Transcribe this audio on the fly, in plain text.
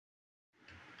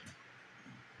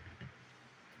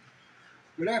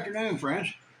Good afternoon, friends.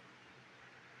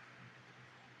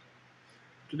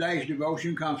 Today's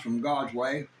devotion comes from God's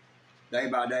Way, Day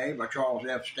by Day by Charles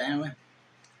F. Stanley.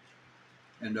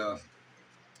 And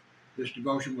this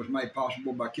devotion was made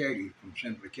possible by Katie from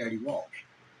Simply Katie Walks.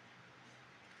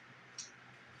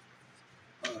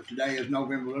 Today is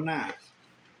November the 9th.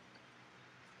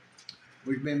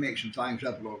 We've been mixing things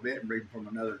up a little bit and reading from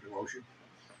another devotion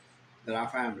that I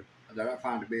find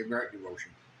to be a great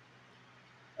devotion.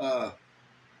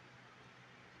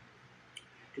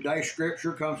 Today's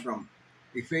scripture comes from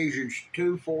Ephesians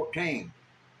 2:14.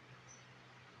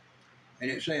 And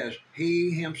it says,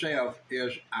 He himself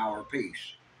is our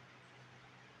peace.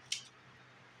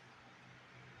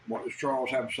 What does Charles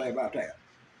have to say about that?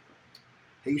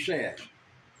 He says,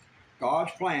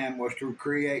 God's plan was to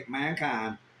create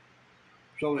mankind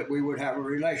so that we would have a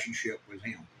relationship with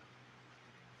him.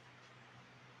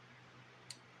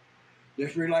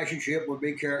 This relationship would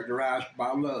be characterized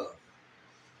by love.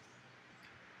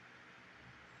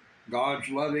 God's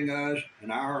loving us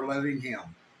and our loving him.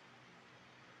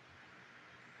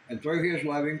 And through his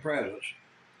loving presence,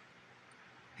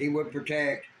 he would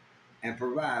protect and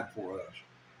provide for us.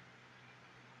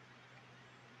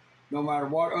 No matter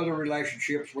what other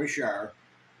relationships we share,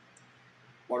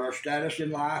 what our status is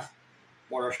in life,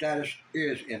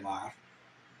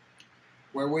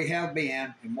 where we have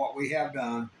been and what we have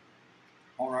done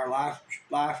on our life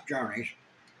journeys,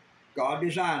 God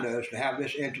designed us to have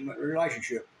this intimate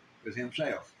relationship with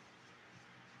himself.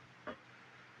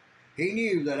 He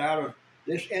knew that out of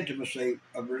this intimacy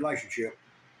of relationship,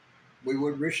 we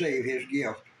would receive his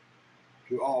gift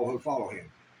to all who follow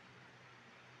him.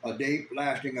 A deep,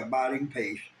 lasting, abiding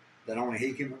peace that only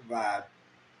he can provide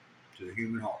to the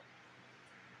human heart.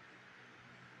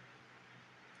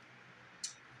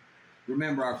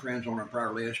 Remember our friends on our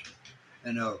prayer list,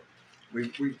 and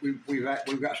we've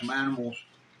got some animals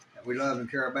that we love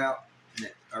and care about, and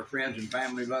that our friends and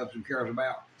family loves and cares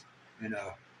about, and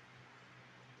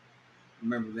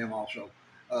remember them also.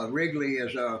 Wrigley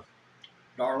is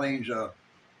Darlene's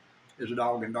is a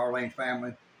dog in Darlene's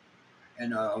family,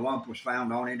 and a lump was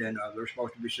found on it, and they're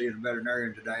supposed to be seeing a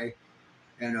veterinarian today.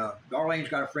 And Darlene's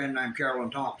got a friend named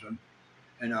Carolyn Thompson,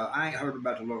 and I ain't heard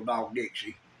about the little dog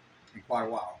Dixie in quite a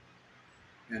while.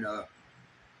 And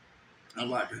I'd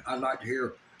like to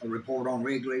hear a report on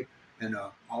Wrigley and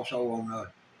also on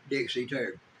Dixie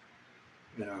too.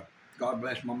 And God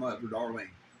bless my mother, Darlene.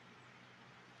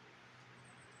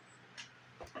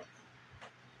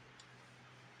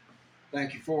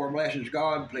 Thank you for our blessings,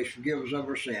 God. Please forgive us of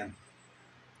our sin.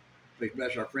 Please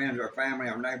bless our friends, our family,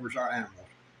 our neighbors, our animals.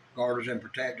 Guard us and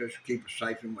protect us. Keep us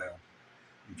safe and well.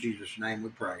 In Jesus' name we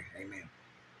pray. Amen.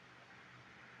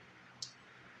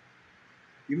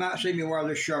 You might see me wear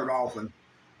this shirt often.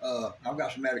 I've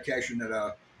got some medication that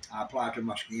I apply to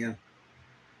my skin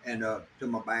and to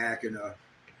my back. And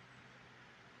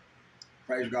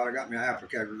praise God, I got me an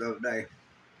applicator the other day.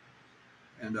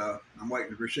 And I'm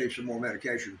waiting to receive some more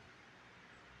medication.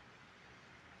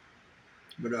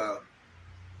 But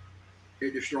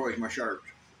it destroys my shirts.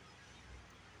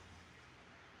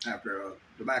 After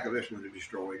the back of this one is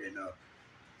destroyed, and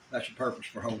that's the purpose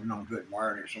for holding on to it and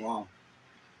wearing it so long,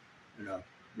 and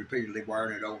repeatedly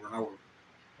wearing it over and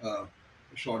over,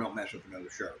 so I don't mess up another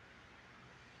shirt.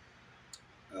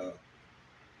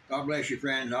 God bless you,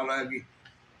 friends. I love you,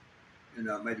 and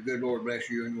may the good Lord bless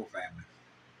you and your family.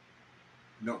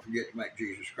 And don't forget to make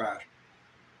Jesus Christ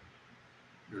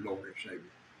your Lord and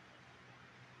Savior.